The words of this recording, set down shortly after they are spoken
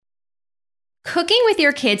Cooking with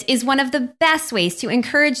your kids is one of the best ways to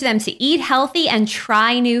encourage them to eat healthy and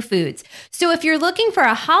try new foods. So if you're looking for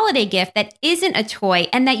a holiday gift that isn't a toy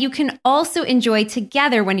and that you can also enjoy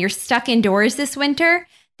together when you're stuck indoors this winter,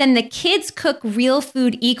 then the Kids Cook Real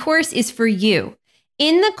Food e-course is for you.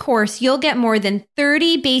 In the course, you'll get more than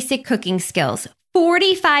 30 basic cooking skills,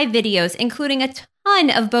 45 videos, including a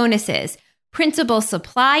ton of bonuses, printable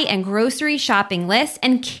supply and grocery shopping lists,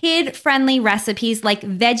 and kid-friendly recipes like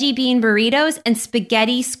veggie bean burritos and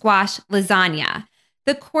spaghetti squash lasagna.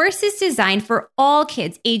 The course is designed for all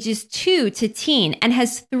kids ages 2 to teen and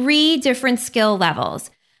has 3 different skill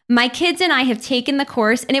levels. My kids and I have taken the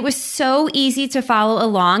course, and it was so easy to follow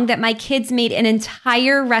along that my kids made an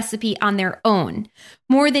entire recipe on their own.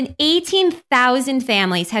 More than 18,000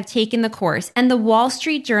 families have taken the course, and the Wall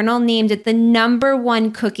Street Journal named it the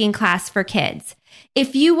 #1 cooking class for kids.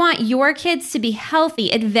 If you want your kids to be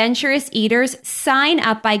healthy, adventurous eaters, sign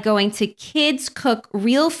up by going to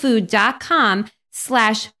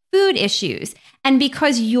kidscookrealfood.com/food issues. And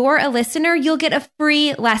because you're a listener, you'll get a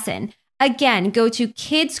free lesson. Again, go to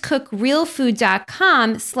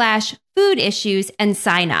kidscookrealfood.com/food issues and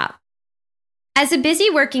sign up. As a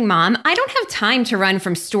busy working mom, I don't have time to run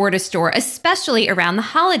from store to store, especially around the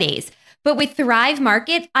holidays. But with Thrive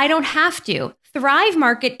Market, I don't have to. Thrive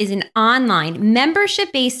Market is an online,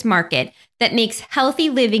 membership-based market that makes healthy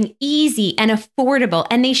living easy and affordable,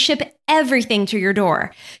 and they ship everything to your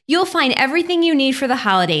door. You'll find everything you need for the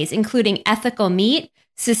holidays, including ethical meat,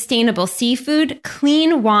 sustainable seafood,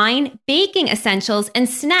 clean wine, baking essentials, and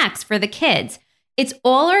snacks for the kids. It's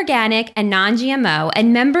all organic and non-GMO,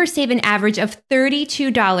 and members save an average of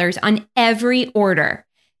 $32 on every order.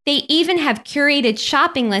 They even have curated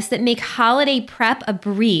shopping lists that make holiday prep a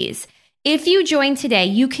breeze. If you join today,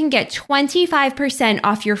 you can get 25%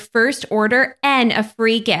 off your first order and a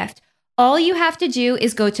free gift. All you have to do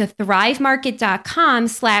is go to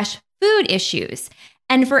thrivemarket.com/food issues.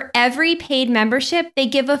 And for every paid membership, they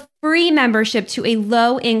give a free membership to a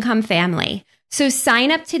low-income family. So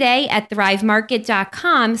sign up today at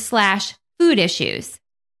thrivemarket.com/food issues.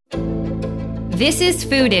 This is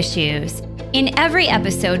Food Issues. In every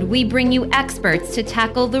episode, we bring you experts to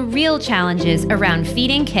tackle the real challenges around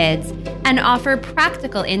feeding kids and offer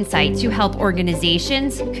practical insight to help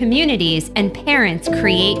organizations, communities, and parents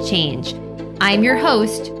create change. I'm your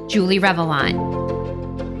host, Julie Revelant.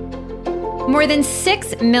 More than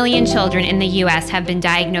 6 million children in the U.S. have been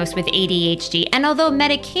diagnosed with ADHD, and although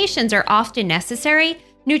medications are often necessary,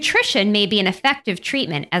 nutrition may be an effective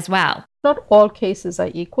treatment as well. Not all cases are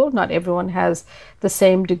equal. Not everyone has the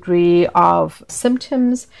same degree of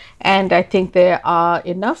symptoms, and I think there are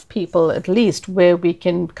enough people, at least, where we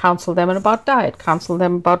can counsel them about diet, counsel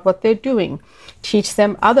them about what they're doing, teach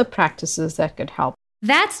them other practices that could help.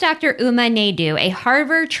 That's Dr. Uma Naidoo, a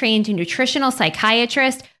Harvard-trained nutritional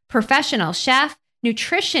psychiatrist, professional chef,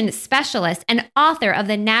 nutrition specialist, and author of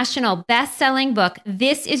the national best-selling book,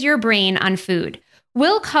 This Is Your Brain on Food.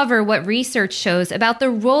 We'll cover what research shows about the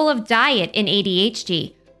role of diet in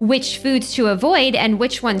ADHD, which foods to avoid and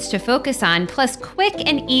which ones to focus on, plus quick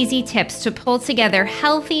and easy tips to pull together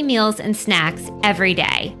healthy meals and snacks every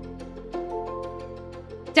day.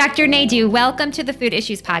 Dr. Naidoo, welcome to the Food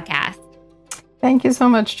Issues Podcast. Thank you so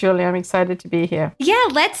much, Julie. I'm excited to be here. Yeah,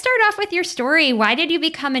 let's start off with your story. Why did you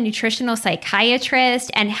become a nutritional psychiatrist,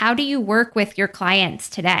 and how do you work with your clients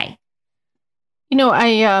today? You know,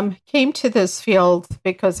 I came to this field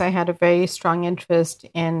because I had a very strong interest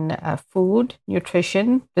in food,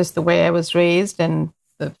 nutrition, just the way I was raised and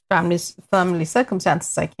the family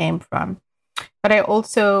circumstances I came from. But I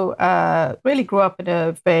also really grew up in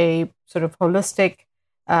a very sort of holistic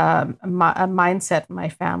mindset in my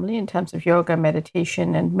family in terms of yoga,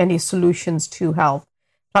 meditation, and many solutions to health,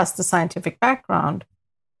 plus the scientific background.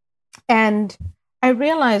 And I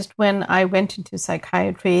realized when I went into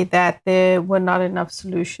psychiatry that there were not enough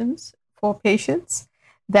solutions for patients,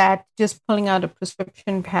 that just pulling out a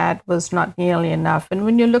prescription pad was not nearly enough. And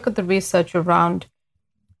when you look at the research around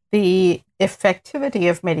the effectivity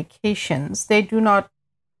of medications, they do not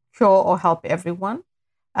cure or help everyone.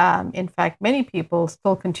 In fact, many people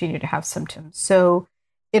still continue to have symptoms. So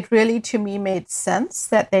it really, to me, made sense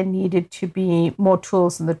that there needed to be more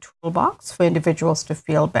tools in the toolbox for individuals to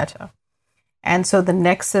feel better. And so the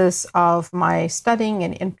nexus of my studying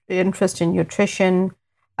and interest in nutrition,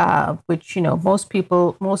 which, you know, most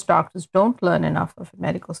doctors don't learn enough of in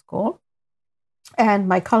medical school, and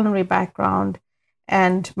my culinary background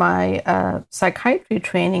and my psychiatry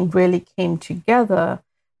training really came together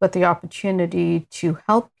with the opportunity to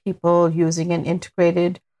help people using an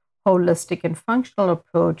integrated, holistic, and functional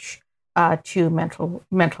approach to mental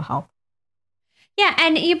health. Yeah,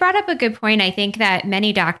 and you brought up a good point. I think that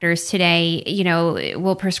many doctors today,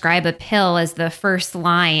 will prescribe a pill as the first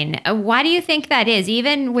line. Why do you think that is?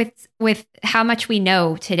 Even with how much we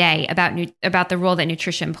know today about the role that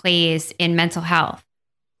nutrition plays in mental health.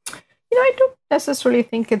 I don't necessarily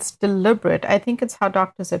think it's deliberate. I think it's how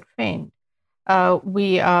doctors are trained.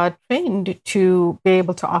 We are trained to be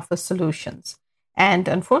able to offer solutions. And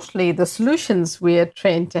unfortunately, the solutions we are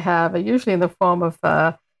trained to have are usually in the form of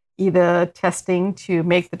either testing to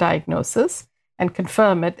make the diagnosis and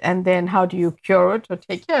confirm it, and then how do you cure it or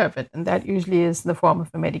take care of it? And that usually is in the form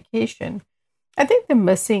of a medication. I think the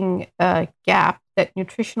missing gap that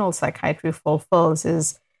nutritional psychiatry fulfills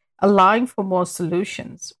is allowing for more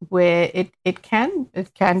solutions where it can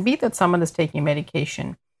be that someone is taking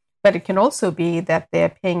medication, but it can also be that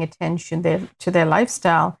they're paying attention to their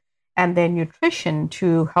lifestyle and their nutrition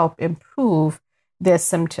to help improve their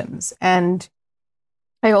symptoms. And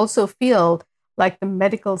I also feel like the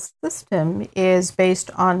medical system is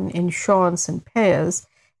based on insurance and payers,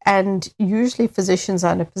 and usually physicians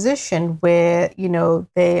are in a position where,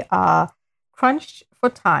 they are crunched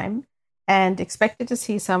for time and expected to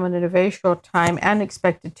see someone in a very short time and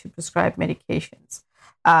expected to prescribe medications,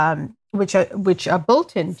 which are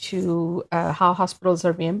built into how hospitals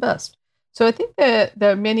are reimbursed. So I think there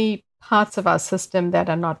are many parts of our system that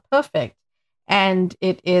are not perfect, and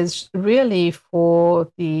it is really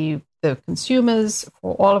for the consumers,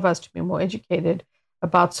 for all of us to be more educated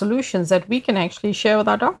about solutions that we can actually share with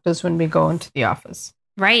our doctors when we go into the office.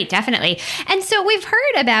 Right, definitely. And so we've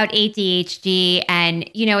heard about ADHD, and,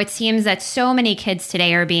 it seems that so many kids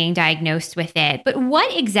today are being diagnosed with it. But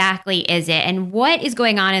what exactly is it, and what is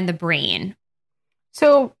going on in the brain?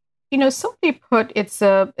 So, simply put, it's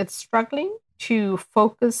struggling to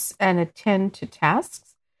focus and attend to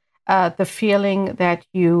tasks. The feeling that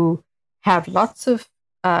you have lots of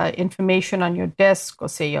information on your desk, or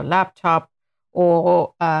say your laptop,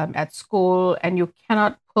 or at school, and you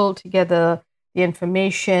cannot pull together the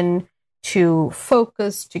information to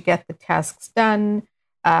focus, to get the tasks done.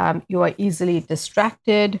 You are easily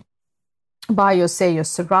distracted by your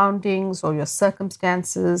surroundings or your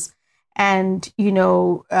circumstances, and,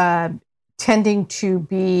 tending to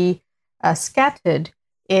be scattered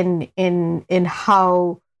in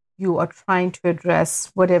how you are trying to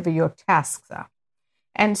address whatever your tasks are.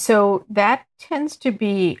 And so that tends to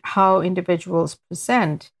be how individuals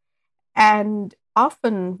present. And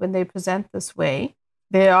often when they present this way,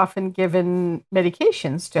 they're often given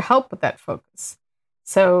medications to help with that focus.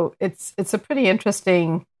 So it's a pretty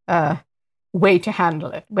interesting way to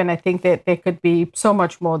handle it, when I think that there could be so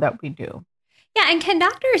much more that we do. Yeah, and can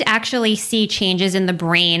doctors actually see changes in the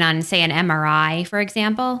brain on, say, an MRI, for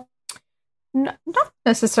example? Not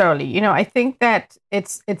necessarily. I think that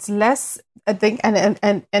it's less. I think,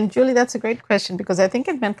 and Julie, that's a great question, because I think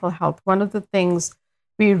in mental health, one of the things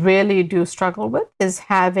we really do struggle with is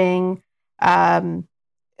having.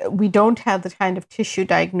 We don't have the kind of tissue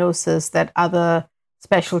diagnosis that other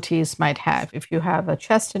specialties might have. If you have a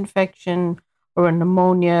chest infection or a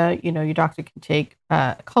pneumonia, your doctor can take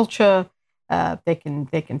a culture. They can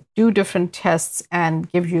do different tests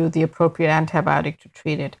and give you the appropriate antibiotic to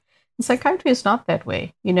treat it. And psychiatry is not that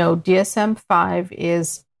way. DSM-5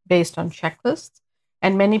 is based on checklists,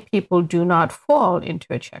 and many people do not fall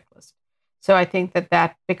into a checklist. So I think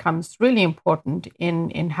that becomes really important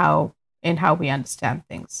in how we understand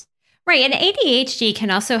things. Right. And ADHD can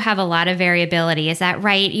also have a lot of variability. Is that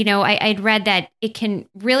right? I'd read that it can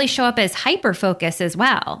really show up as hyperfocus as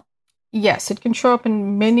well. Yes, it can show up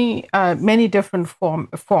in many different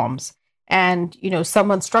forms. And,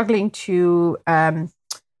 someone struggling to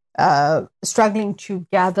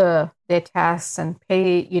gather their tasks and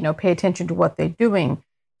pay attention to what they're doing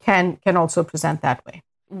can also present that way.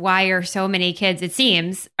 Why are so many kids, it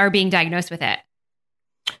seems, are being diagnosed with it?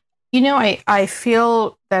 I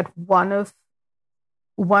feel that one of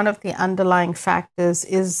the underlying factors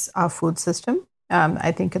is our food system.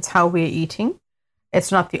 I think it's how we're eating. It's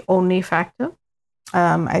not the only factor.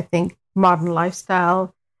 I think modern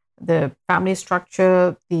lifestyle, the family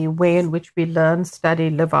structure, the way in which we learn, study,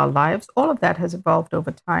 live our lives, all of that has evolved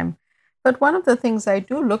over time. But one of the things I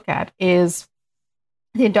do look at is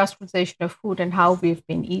the industrialization of food and how we've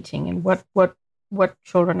been eating and what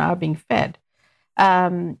children are being fed.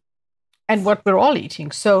 And what we're all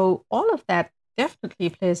eating. So all of that definitely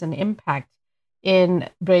plays an impact in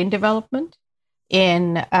brain development,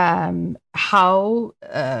 in how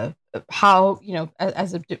as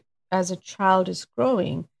a child is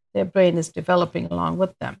growing, their brain is developing along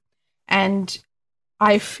with them. And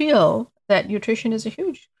I feel that nutrition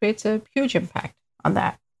creates a huge impact on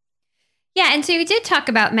that. Yeah, and so you did talk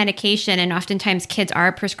about medication, and oftentimes kids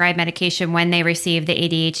are prescribed medication when they receive the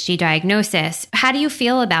ADHD diagnosis. How do you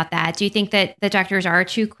feel about that? Do you think that the doctors are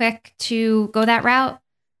too quick to go that route?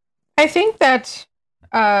 I think that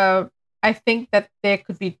there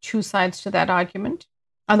could be two sides to that argument.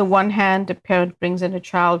 On the one hand, a parent brings in a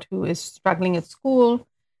child who is struggling at school,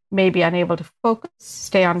 maybe unable to focus,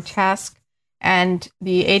 stay on task, and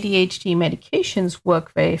the ADHD medications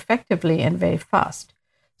work very effectively and very fast.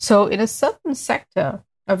 So in a certain sector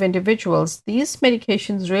of individuals, these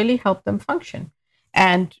medications really help them function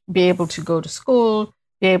and be able to go to school,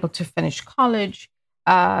 be able to finish college,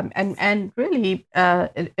 and really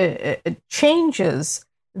it changes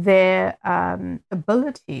their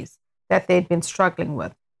abilities that they'd been struggling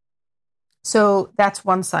with. So that's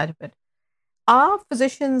one side of it. Are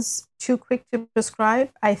physicians too quick to prescribe?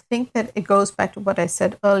 I think that it goes back to what I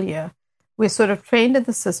said earlier. We're sort of trained in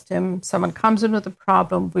the system. Someone comes in with a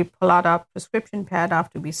problem, we pull out our prescription pad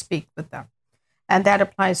after we speak with them. And that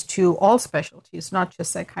applies to all specialties, not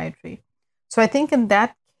just psychiatry. So I think in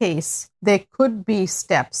that case, there could be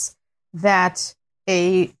steps that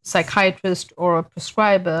a psychiatrist or a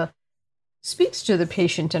prescriber speaks to the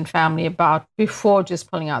patient and family about before just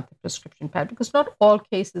pulling out the prescription pad, because not all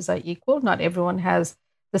cases are equal. Not everyone has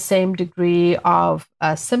the same degree of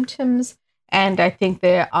symptoms. And I think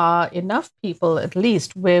there are enough people, at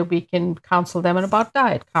least, where we can counsel them about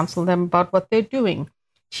diet, counsel them about what they're doing,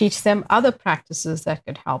 teach them other practices that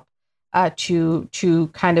could help to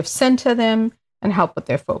kind of center them and help with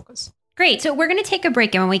their focus. Great. So we're going to take a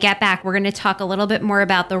break. And when we get back, we're going to talk a little bit more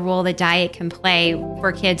about the role that diet can play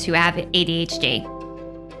for kids who have ADHD.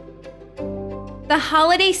 The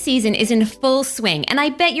holiday season is in full swing, and I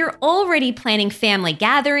bet you're already planning family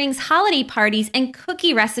gatherings, holiday parties, and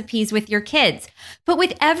cookie recipes with your kids. But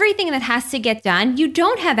with everything that has to get done, you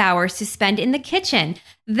don't have hours to spend in the kitchen.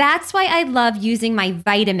 That's why I love using my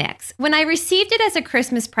Vitamix. When I received it as a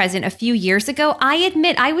Christmas present a few years ago, I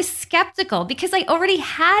admit I was skeptical because I already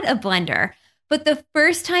had a blender. But the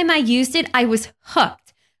first time I used it, I was hooked.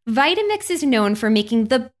 Vitamix is known for making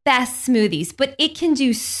the best smoothies, but it can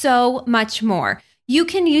do so much more. You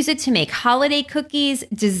can use it to make holiday cookies,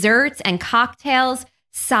 desserts and cocktails,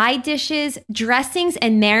 side dishes, dressings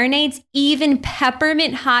and marinades, even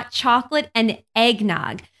peppermint hot chocolate and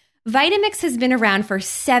eggnog. Vitamix has been around for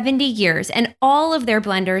 70 years, and all of their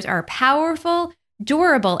blenders are powerful,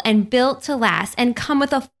 durable, and built to last and come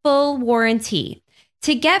with a full warranty.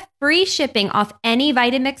 To get free shipping off any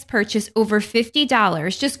Vitamix purchase over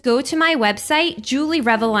 $50, just go to my website,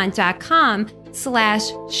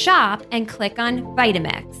 julierevelant.com/shop and click on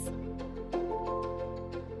Vitamix.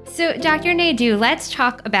 So, Dr. Naidoo, let's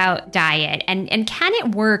talk about diet and can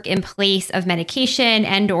it work in place of medication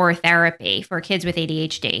and or therapy for kids with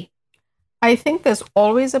ADHD? I think there's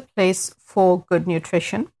always a place for good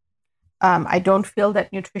nutrition. I don't feel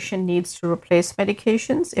that nutrition needs to replace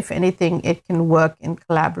medications. If anything, it can work in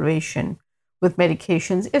collaboration with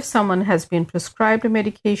medications. If someone has been prescribed a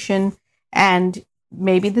medication and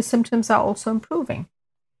maybe the symptoms are also improving.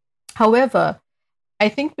 However, I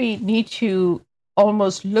think we need to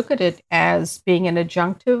almost look at it as being an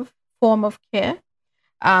adjunctive form of care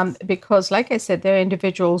because, like I said, there are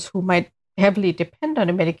individuals who might heavily depend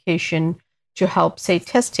on a medication to help, say,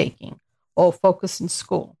 test taking or focus in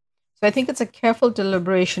school. So I think it's a careful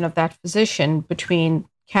deliberation of that physician between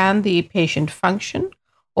can the patient function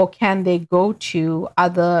or can they go to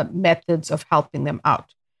other methods of helping them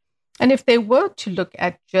out. And if they were to look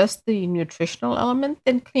at just the nutritional element,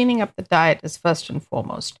 then cleaning up the diet is first and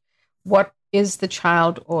foremost. What is the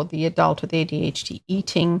child or the adult with ADHD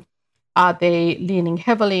eating? Are they leaning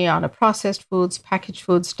heavily on a processed foods, packaged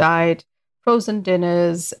foods diet, frozen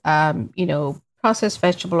dinners, processed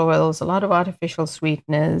vegetable oils, a lot of artificial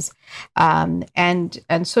sweeteners, and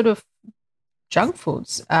sort of junk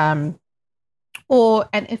foods. And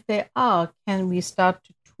if they are, can we start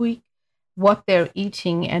to tweak what they're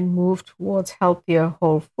eating and move towards healthier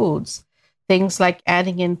whole foods? Things like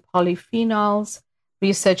adding in polyphenols.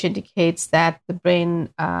 Research indicates that the brain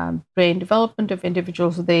development of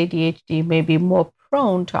individuals with ADHD may be more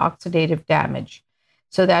prone to oxidative damage.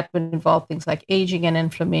 So that would involve things like aging and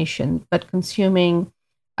inflammation, but consuming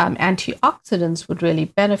antioxidants would really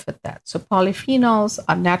benefit that. So polyphenols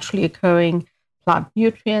are naturally occurring plant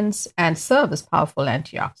nutrients and serve as powerful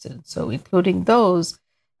antioxidants. So including those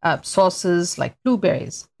sources like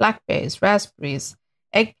blueberries, blackberries, raspberries,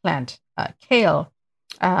 eggplant, kale,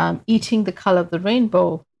 eating the color of the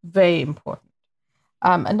rainbow, very important.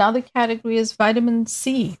 Another category is vitamin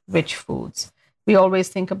C rich foods. We always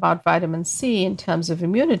think about vitamin C in terms of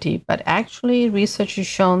immunity, but actually research has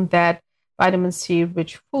shown that vitamin C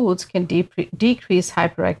rich foods can decrease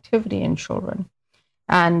hyperactivity in children.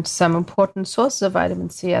 And some important sources of vitamin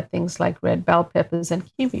C are things like red bell peppers and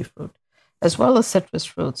kiwi fruit, as well as citrus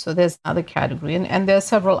fruits. So there's another category, and there are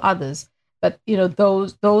several others. But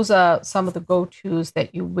those are some of the go-tos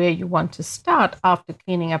where you want to start after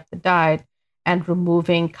cleaning up the diet and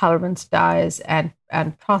removing colorants, dyes, and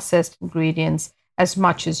processed ingredients as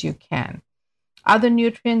much as you can. Other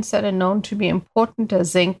nutrients that are known to be important are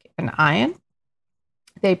zinc and iron.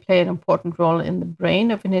 They play an important role in the brain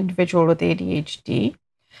of an individual with ADHD.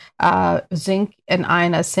 Zinc and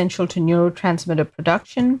iron are essential to neurotransmitter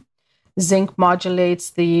production. Zinc modulates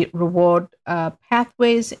the reward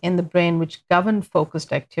pathways in the brain which govern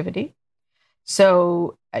focused activity.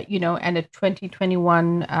 So, and a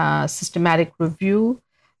 2021 systematic review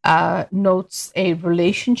notes a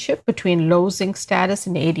relationship between low zinc status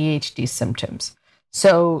and ADHD symptoms.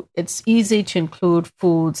 So it's easy to include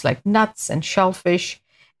foods like nuts and shellfish,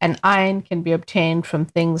 and iron can be obtained from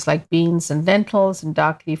things like beans and lentils and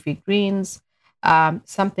dark leafy greens,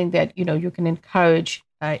 something that, you can encourage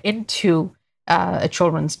into a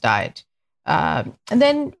children's diet. And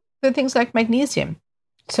then there are things like magnesium.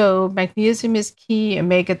 So magnesium is key,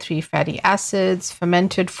 omega-3 fatty acids,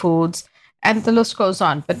 fermented foods, and the list goes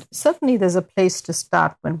on. But certainly there's a place to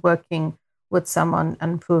start when working with someone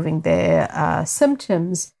and improving their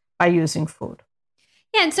symptoms by using food.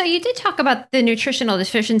 Yeah, and so you did talk about the nutritional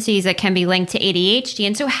deficiencies that can be linked to ADHD.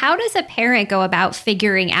 And so how does a parent go about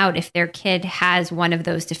figuring out if their kid has one of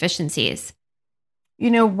those deficiencies?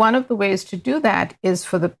 One of the ways to do that is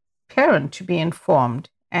for the parent to be informed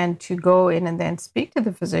and to go in and then speak to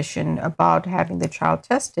the physician about having the child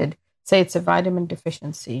tested. Say it's a vitamin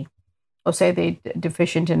deficiency, or say they're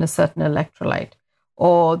deficient in a certain electrolyte,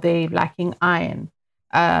 or they're lacking iron.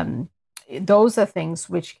 Those are things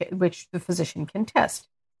which the physician can test.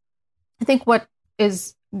 I think what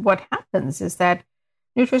happens is that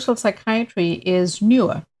nutritional psychiatry is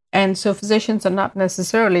newer, and so physicians are not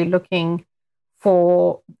necessarily looking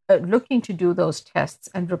to do those tests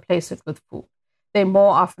and replace it with food. They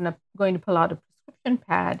more often are going to pull out a prescription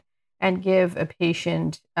pad and give a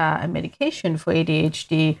patient a medication for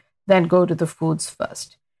ADHD, then go to the foods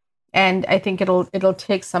first. And I think it'll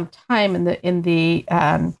take some time in the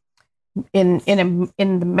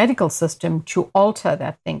medical system to alter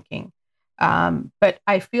that thinking. But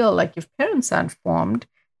I feel like if parents are informed,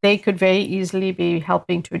 they could very easily be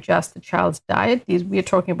helping to adjust the child's diet. We're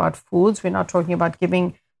talking about foods. We're not talking about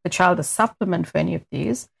giving the child a supplement for any of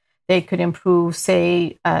these. They could improve,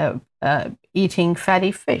 say, eating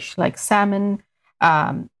fatty fish like salmon,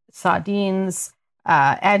 sardines,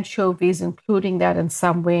 anchovies, including that in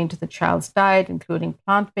some way into the child's diet, including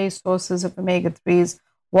plant-based sources of omega-3s,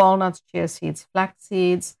 walnuts, chia seeds, flax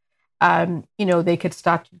seeds. They could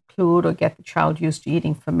start to include or get the child used to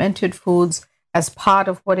eating fermented foods as part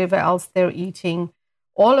of whatever else they're eating.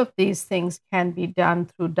 All of these things can be done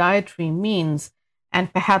through dietary means,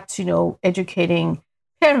 and perhaps, educating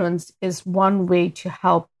parents is one way to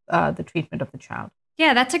help the treatment of the child.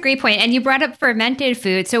 Yeah, that's a great point. And you brought up fermented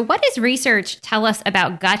food. So what does research tell us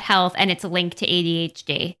about gut health and its link to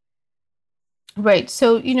ADHD? Right.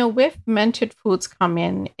 So, where fermented foods come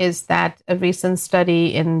in is that a recent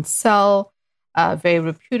study in Cell, a very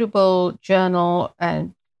reputable journal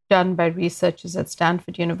and done by researchers at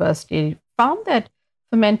Stanford University, found that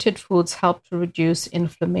fermented foods help to reduce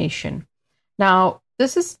inflammation. Now,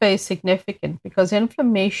 this is very significant because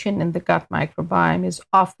inflammation in the gut microbiome is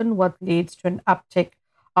often what leads to an uptick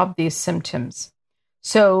of these symptoms.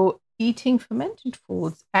 So eating fermented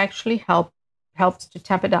foods actually helps to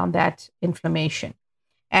temper down that inflammation.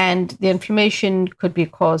 And the inflammation could be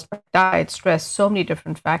caused by diet, stress, so many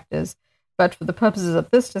different factors. But for the purposes of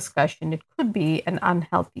this discussion, it could be an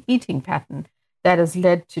unhealthy eating pattern that has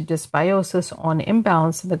led to dysbiosis or an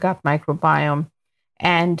imbalance in the gut microbiome,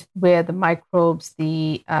 and where the microbes,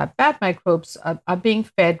 the bad microbes, are being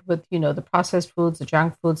fed with, the processed foods, the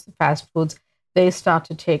junk foods, the fast foods. They start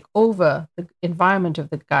to take over the environment of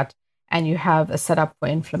the gut, and you have a setup for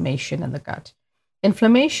inflammation in the gut.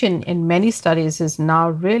 Inflammation in many studies is now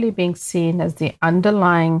really being seen as the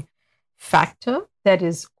underlying factor that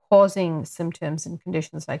is causing symptoms and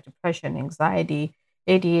conditions like depression, anxiety,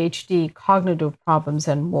 ADHD, cognitive problems,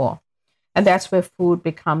 and more. And that's where food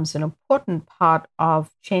becomes an important part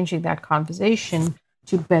of changing that conversation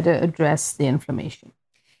to better address the inflammation.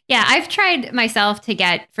 Yeah, I've tried myself to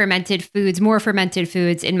get more fermented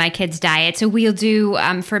foods in my kids' diet. So we'll do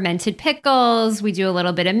fermented pickles. We do a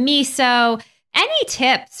little bit of miso. Any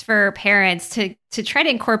tips for parents to try to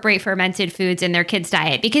incorporate fermented foods in their kids'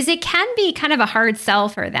 diet? Because it can be kind of a hard sell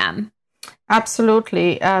for them.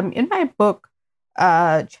 Absolutely. In my book,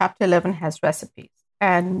 chapter 11 has recipes,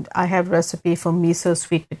 and I have a recipe for miso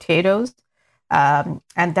sweet potatoes. And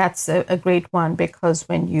that's a great one because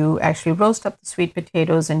when you actually roast up the sweet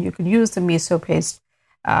potatoes, and you can use the miso paste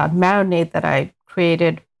marinade that I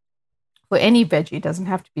created for any veggie, it doesn't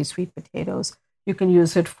have to be sweet potatoes. You can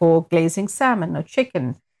use it for glazing salmon or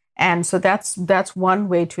chicken. And so that's one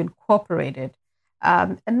way to incorporate it.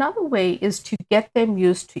 Another way is to get them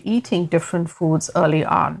used to eating different foods early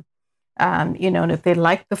on. And if they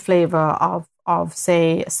like the flavor of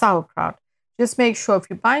say, sauerkraut, just make sure if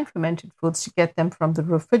you're buying fermented foods to get them from the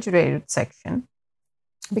refrigerated section,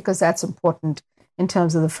 because that's important in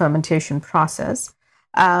terms of the fermentation process.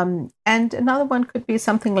 And another one could be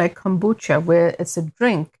something like kombucha, where it's a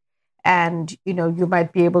drink, and you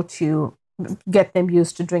might be able to get them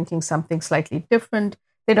used to drinking something slightly different.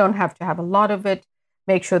 They don't have to have a lot of it.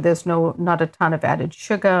 Make sure there's not a ton of added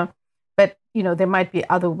sugar, but there might be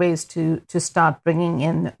other ways to start bringing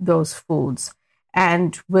in those foods.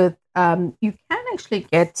 And with you can actually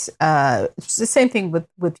get it's the same thing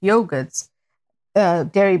with yogurts,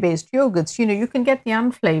 dairy-based yogurts. You can get the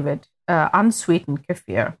unflavored, unsweetened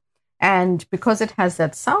kefir, and because it has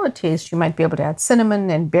that sour taste, you might be able to add cinnamon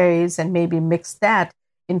and berries and maybe mix that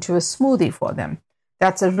into a smoothie for them.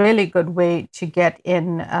 That's a really good way to get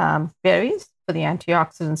in berries for the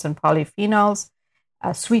antioxidants and polyphenols,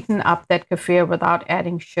 sweeten up that kefir without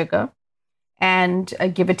adding sugar, and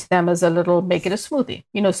give it to them as make it a smoothie.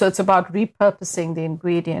 So it's about repurposing the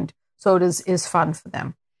ingredient so it is fun for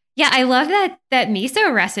them. Yeah, I love that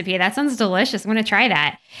miso recipe. That sounds delicious. I'm going to try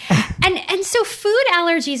that. And so food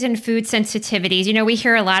allergies and food sensitivities, we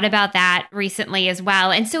hear a lot about that recently as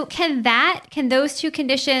well. And so can those two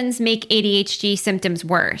conditions make ADHD symptoms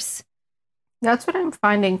worse? That's what I'm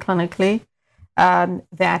finding clinically,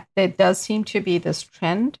 that there does seem to be this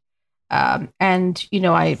trend. And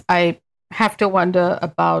I have to wonder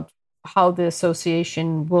about how the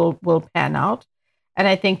association will pan out. And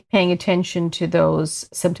I think paying attention to those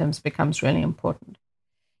symptoms becomes really important.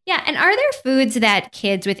 Yeah. And are there foods that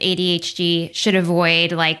kids with ADHD should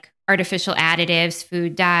avoid, like artificial additives,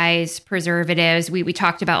 food dyes, preservatives? We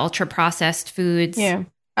talked about ultra processed foods. Yeah,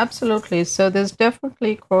 absolutely. So there's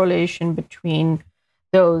definitely correlation between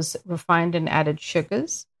those refined and added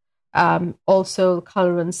sugars, also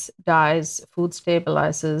colorants, dyes, food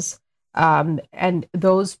stabilizers, and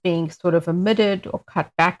those being sort of omitted or cut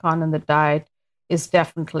back on in the diet is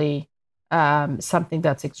definitely something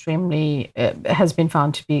that's has been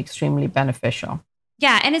found to be extremely beneficial.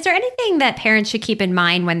 Yeah. And is there anything that parents should keep in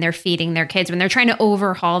mind when they're feeding their kids, when they're trying to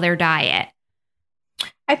overhaul their diet?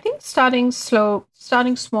 I think starting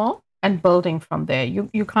small and building from there.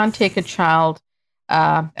 You can't take a child,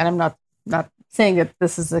 and I'm not saying that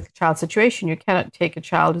this is a child situation. You cannot take a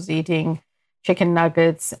child who's eating chicken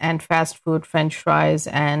nuggets and fast food, French fries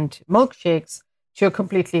and milkshakes to a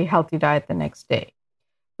completely healthy diet the next day.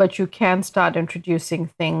 But you can start introducing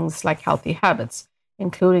things like healthy habits,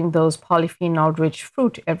 including those polyphenol-rich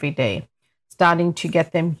fruit every day, starting to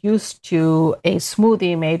get them used to a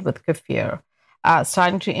smoothie made with kefir,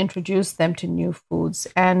 starting to introduce them to new foods,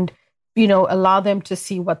 and allow them to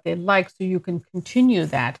see what they like, so you can continue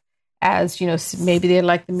that. As maybe they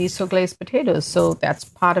like the miso glazed potatoes, so that's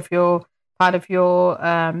part of your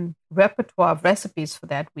repertoire of recipes for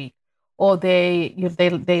that week. Or they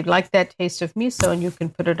like that taste of miso, and you can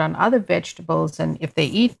put it on other vegetables. And if they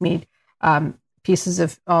eat meat, pieces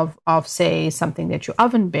of say something that you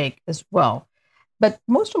oven bake as well. But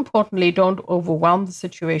most importantly, don't overwhelm the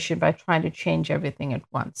situation by trying to change everything at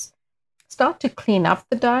once. Start to clean up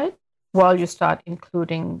the diet while you start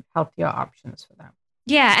including healthier options for them.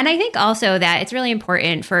 Yeah. And I think also that it's really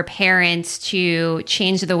important for parents to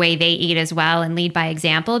change the way they eat as well and lead by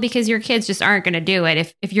example, because your kids just aren't going to do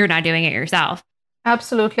it if you're not doing it yourself.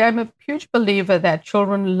 Absolutely. I'm a huge believer that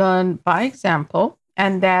children learn by example,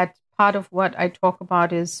 and that part of what I talk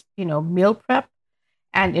about is, meal prep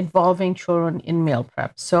and involving children in meal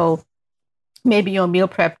prep. So maybe your meal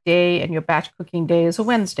prep day and your batch cooking day is a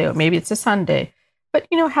Wednesday, or maybe it's a Sunday. But,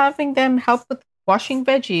 having them help with washing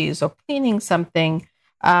veggies or cleaning something,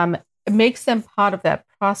 it makes them part of that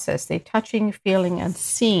process. They're touching, feeling, and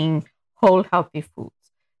seeing whole healthy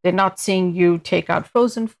foods. They're not seeing you take out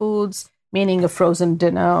frozen foods, meaning a frozen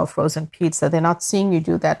dinner or frozen pizza. They're not seeing you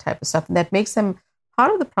do that type of stuff. And that makes them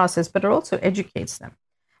part of the process, but it also educates them.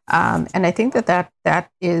 And I think that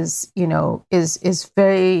is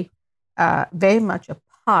very, very much a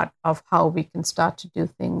part of how we can start to do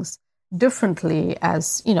things differently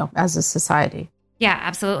as a society. Yeah,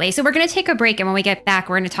 absolutely. So we're going to take a break, and when we get back,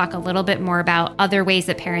 we're going to talk a little bit more about other ways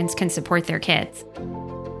that parents can support their kids.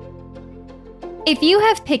 If you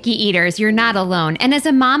have picky eaters, you're not alone. And as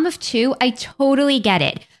a mom of two, I totally get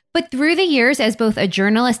it. But through the years, as both a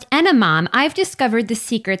journalist and a mom, I've discovered the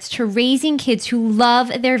secrets to raising kids who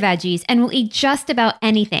love their veggies and will eat just about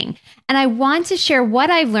anything. And I want to share what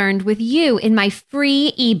I've learned with you in my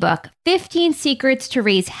free ebook, 15 Secrets to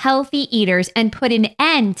Raise Healthy Eaters and Put an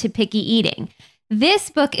End to Picky Eating. This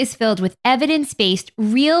book is filled with evidence-based,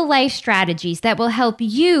 real-life strategies that will help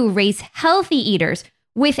you raise healthy eaters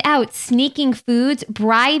without sneaking foods,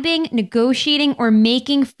 bribing, negotiating, or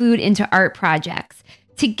making food into art projects.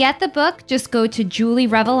 To get the book, just go to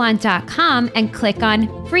julierevelant.com and click on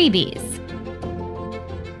freebies.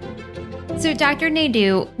 So Dr.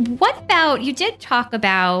 Naidoo, what about, you did talk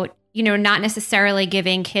about, not necessarily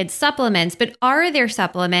giving kids supplements, but are there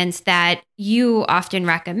supplements that you often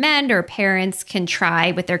recommend or parents can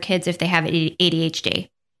try with their kids if they have ADHD?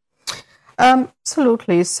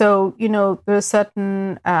 Absolutely. So, there are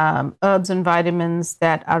certain herbs and vitamins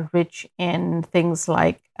that are rich in things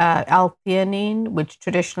like L-theanine, which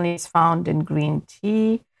traditionally is found in green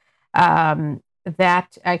tea.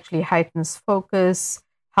 That actually heightens focus,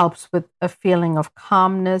 helps with a feeling of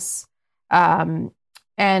calmness. And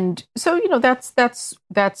so, that's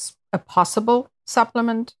a possible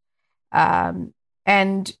supplement. And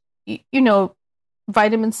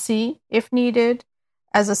vitamin C, if needed.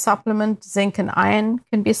 As a supplement, zinc and iron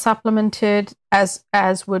can be supplemented, as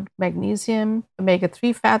would magnesium.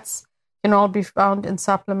 Omega-3 fats can all be found in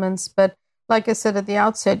supplements. But like I said at the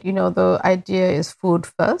outset, the idea is food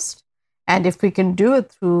first. And if we can do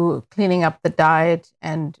it through cleaning up the diet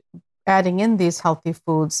and adding in these healthy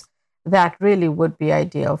foods, that really would be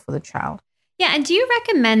ideal for the child. Yeah. And do you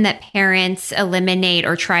recommend that parents eliminate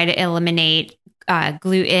or try to eliminate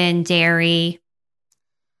gluten, dairy?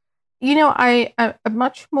 I'm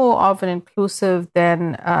much more of an inclusive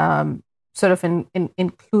than sort of an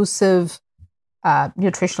inclusive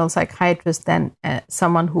nutritional psychiatrist than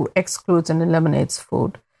someone who excludes and eliminates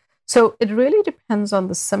food. So it really depends on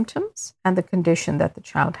the symptoms and the condition that the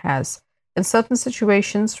child has. In certain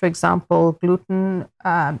situations, for example,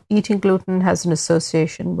 eating gluten has an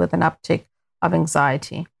association with an uptick of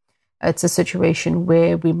anxiety. It's a situation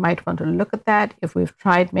where we might want to look at that if we've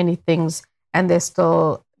tried many things and there's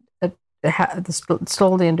still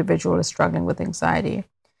the individual is struggling with anxiety.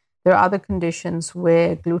 There are other conditions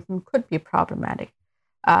where gluten could be problematic.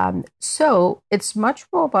 So it's much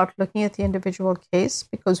more about looking at the individual case,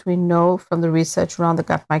 because we know from the research around the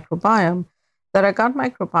gut microbiome that our gut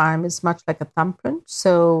microbiome is much like a thumbprint.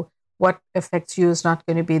 So what affects you is not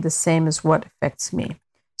going to be the same as what affects me.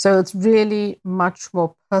 So it's really much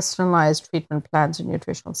more personalized treatment plans in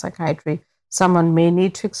nutritional psychiatry. Someone may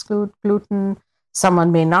need to exclude gluten.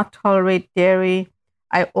 Someone may not tolerate dairy.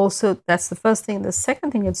 That's the first thing. The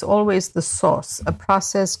second thing, it's always the source. A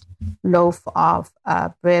processed loaf of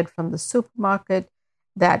bread from the supermarket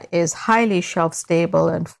that is highly shelf stable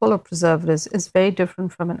and full of preservatives is very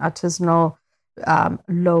different from an artisanal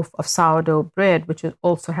loaf of sourdough bread, which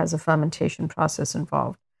also has a fermentation process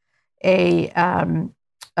involved. So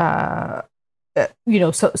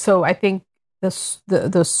I think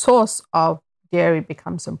the source of dairy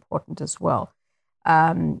becomes important as well.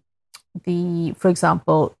 For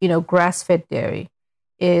example, grass-fed dairy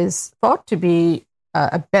is thought to be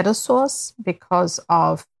a better source because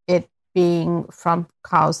of it being from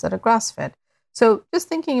cows that are grass-fed. So just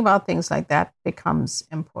thinking about things like that becomes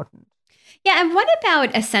important. Yeah. And what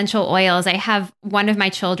about essential oils? I have one of my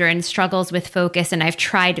children struggles with focus, and I've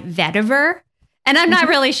tried vetiver, and I'm not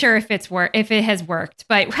really sure if it has worked,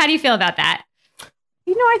 but how do you feel about that?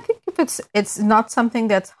 I think if it's not something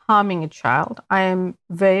that's harming a child, I am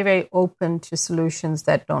very, very open to solutions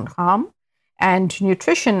that don't harm. And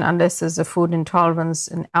nutrition, unless there's a food intolerance,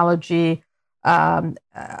 an allergy,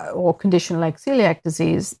 or condition like celiac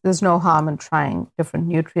disease, there's no harm in trying different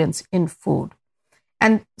nutrients in food.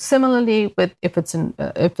 And similarly, with if it's an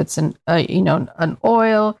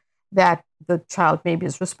oil that the child maybe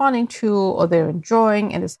is responding to or they're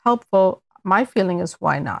enjoying and is helpful, my feeling is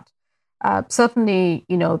why not? Certainly,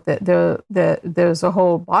 there's a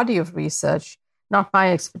whole body of research, not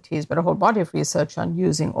my expertise, but a whole body of research on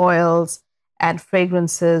using oils and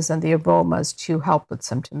fragrances and the aromas to help with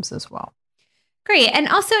symptoms as well. Great. And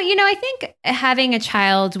also, I think having a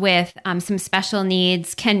child with some special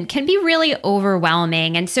needs can be really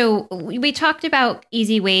overwhelming. And so we talked about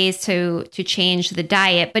easy ways to change the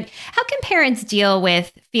diet, but how can parents deal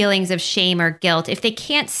with feelings of shame or guilt if they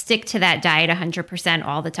can't stick to that diet 100%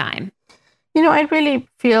 all the time? I really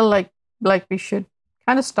feel like we should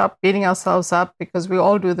kind of stop beating ourselves up, because we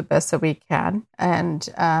all do the best that we can. And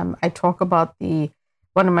I talk about the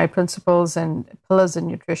one of my principles and pillars in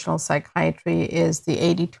nutritional psychiatry is the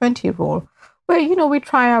 80-20 rule, where, we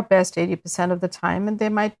try our best 80% of the time, and there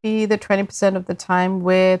might be the 20% of the time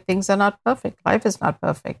where things are not perfect. Life is not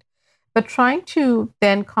perfect. But trying to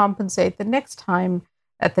then compensate the next time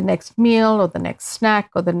at the next meal or the next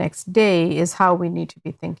snack or the next day is how we need to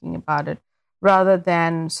be thinking about it, rather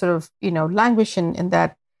than sort of, languish in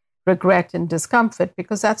that regret and discomfort,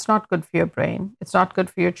 because that's not good for your brain. It's not good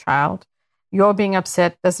for your child. Your being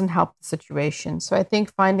upset doesn't help the situation. So I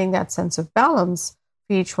think finding that sense of balance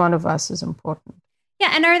for each one of us is important.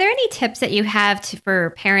 Yeah. And are there any tips that you have for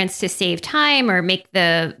parents to save time or make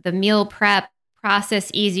the meal prep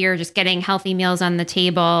process easier, just getting healthy meals on the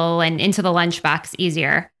table and into the lunchbox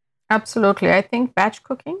easier? Absolutely. I think batch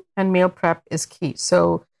cooking and meal prep is key.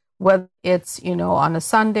 So whether it's, on a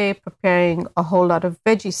Sunday, preparing a whole lot of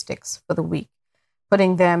veggie sticks for the week,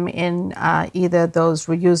 putting them in either those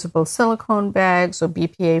reusable silicone bags or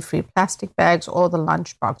BPA-free plastic bags or the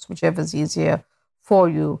lunchbox, whichever is easier for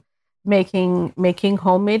you. Making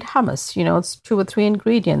homemade hummus, it's 2 or 3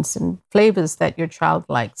 ingredients and flavors that your child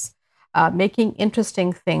likes. Making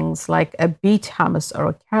interesting things like a beet hummus or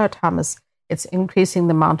a carrot hummus. It's increasing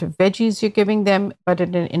the amount of veggies you're giving them, but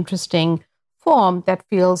in an interesting form that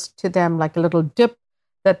feels to them like a little dip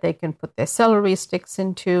that they can put their celery sticks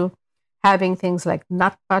into. Having things like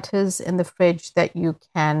nut butters in the fridge that you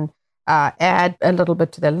can add a little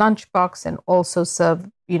bit to their lunchbox and also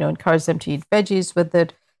serve, encourage them to eat veggies with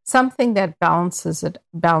it. Something that balances it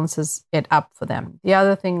up for them. The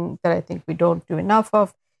other thing that I think we don't do enough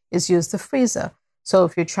of is use the freezer. So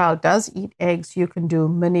if your child does eat eggs, you can do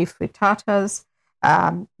mini frittatas.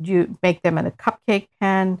 You make them in a cupcake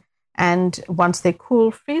pan, and once they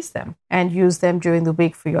cool, freeze them and use them during the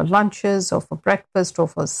week for your lunches or for breakfast or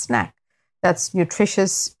for a snack. That's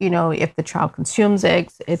nutritious. If the child consumes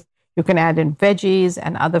eggs, you can add in veggies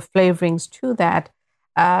and other flavorings to that.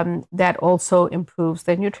 That also improves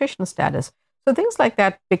their nutritional status. So things like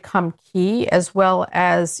that become key, as well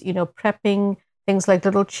as, prepping things like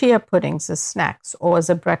little chia puddings as snacks or as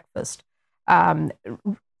a breakfast.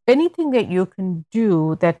 Anything that you can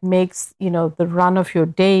do that makes, the run of your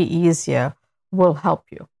day easier will help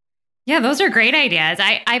you. Yeah, those are great ideas.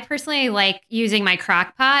 I personally like using my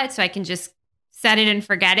crock pot so I can just set it and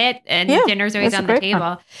forget it, and dinner's always on the table.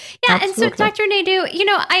 One. Yeah, Absolutely. and so Dr. Naidu,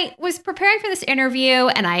 I was preparing for this interview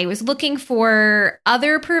and I was looking for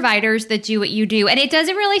other providers that do what you do, and it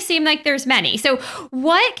doesn't really seem like there's many. So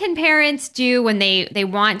what can parents do when they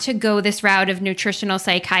want to go this route of nutritional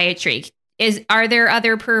psychiatry? Are there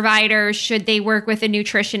other providers? Should they work with a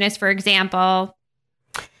nutritionist, for example?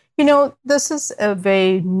 This is a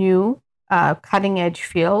very new, cutting edge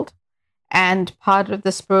field. And part of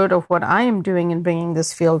the spirit of what I am doing in bringing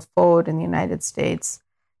this field forward in the United States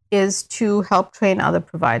is to help train other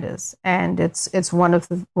providers. And it's one of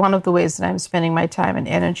the ways that I'm spending my time and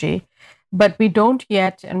energy. But we don't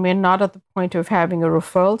yet, and we're not at the point of having a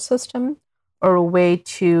referral system or a way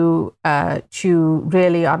to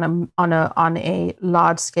really on a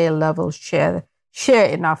large scale level share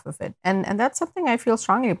enough of it. And that's something I feel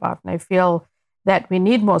strongly about. And I feel that we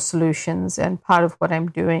need more solutions. And part of what I'm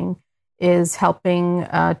doing is helping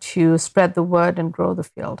to spread the word and grow the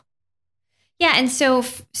field. Yeah. And so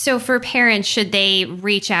for parents, should they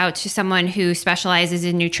reach out to someone who specializes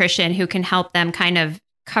in nutrition, who can help them kind of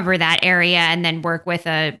cover that area, and then work with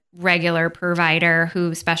a regular provider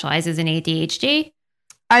who specializes in ADHD?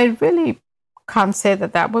 I really can't say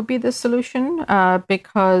that would be the solution,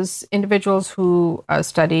 because individuals who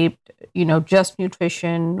study, just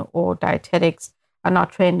nutrition or dietetics are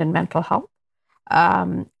not trained in mental health.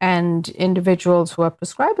 And individuals who are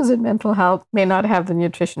prescribers in mental health may not have the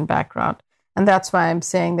nutrition background. And that's why I'm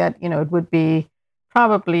saying that, it would be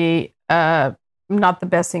probably not the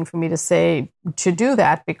best thing for me to say to do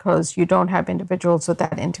that, because you don't have individuals with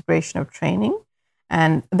that integration of training.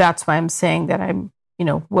 And that's why I'm saying that I'm,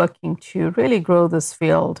 working to really grow this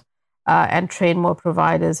field and train more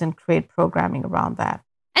providers and create programming around that.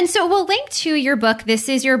 And so we'll link to your book, This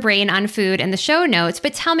Is Your Brain on Food, in the show notes.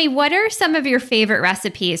 But tell me, what are some of your favorite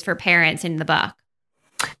recipes for parents in the book?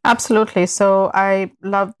 Absolutely. So I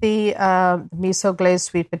love the miso glazed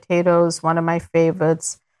sweet potatoes, one of my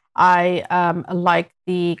favorites. I like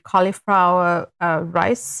the cauliflower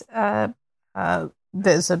rice.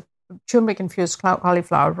 There's a turmeric infused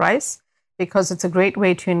cauliflower rice, because it's a great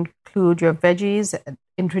way to include your veggies,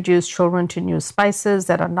 introduce children to new spices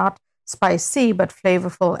that are not spicy but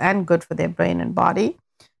flavorful and good for their brain and body.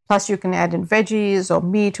 Plus, you can add in veggies or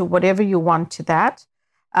meat or whatever you want to that.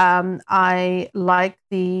 I like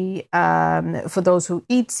for those who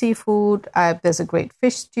eat seafood, there's a great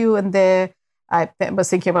fish stew in there. I was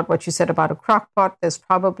thinking about what you said about a crock pot. There's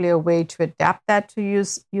probably a way to adapt that to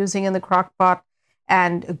using in the crock pot,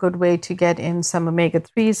 and a good way to get in some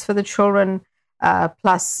omega-3s for the children,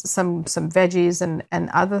 plus some veggies and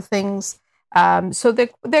other things. So there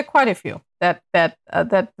are quite a few that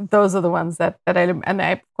those are the ones that I, and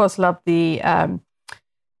I of course love the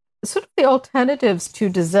sort of the alternatives to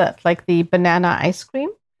dessert, like the banana ice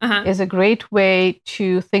cream. Is a great way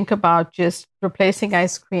to think about just replacing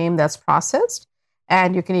ice cream that's processed.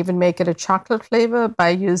 And you can even make it a chocolate flavor by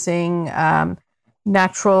using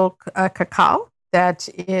natural cacao that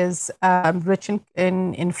is rich in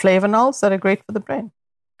flavonols that are great for the brain.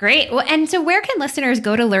 Great. Well, and so where can listeners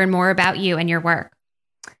go to learn more about you and your work?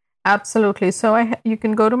 Absolutely. So you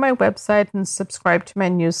can go to my website and subscribe to my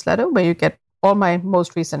newsletter, where you get all my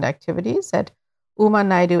most recent activities at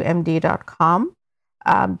umanaidumd.com.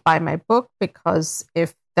 Buy my book, because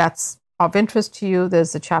if that's of interest to you,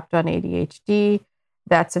 there's a chapter on ADHD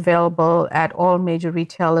that's available at all major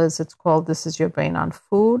retailers. It's called This Is Your Brain on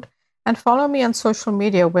Food. And follow me on social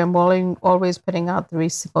media, where I'm always putting out the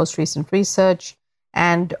most recent research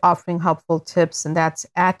and offering helpful tips. And that's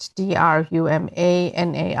at DRUMANAIDOO.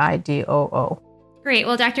 Great.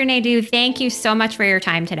 Well, Dr. Naidoo, thank you so much for your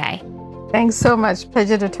time today. Thanks so much.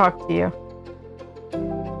 Pleasure to talk to you.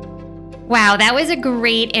 Wow, that was a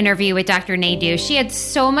great interview with Dr. Naidoo. She had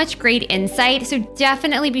so much great insight, so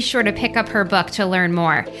definitely be sure to pick up her book to learn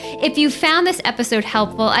more. If you found this episode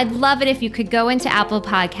helpful, I'd love it if you could go into Apple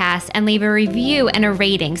Podcasts and leave a review and a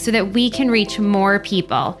rating so that we can reach more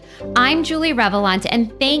people. I'm Julie Revelant,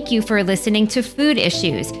 and thank you for listening to Food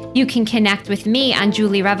Issues. You can connect with me on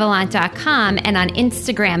julierevelant.com and on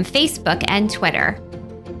Instagram, Facebook, and Twitter.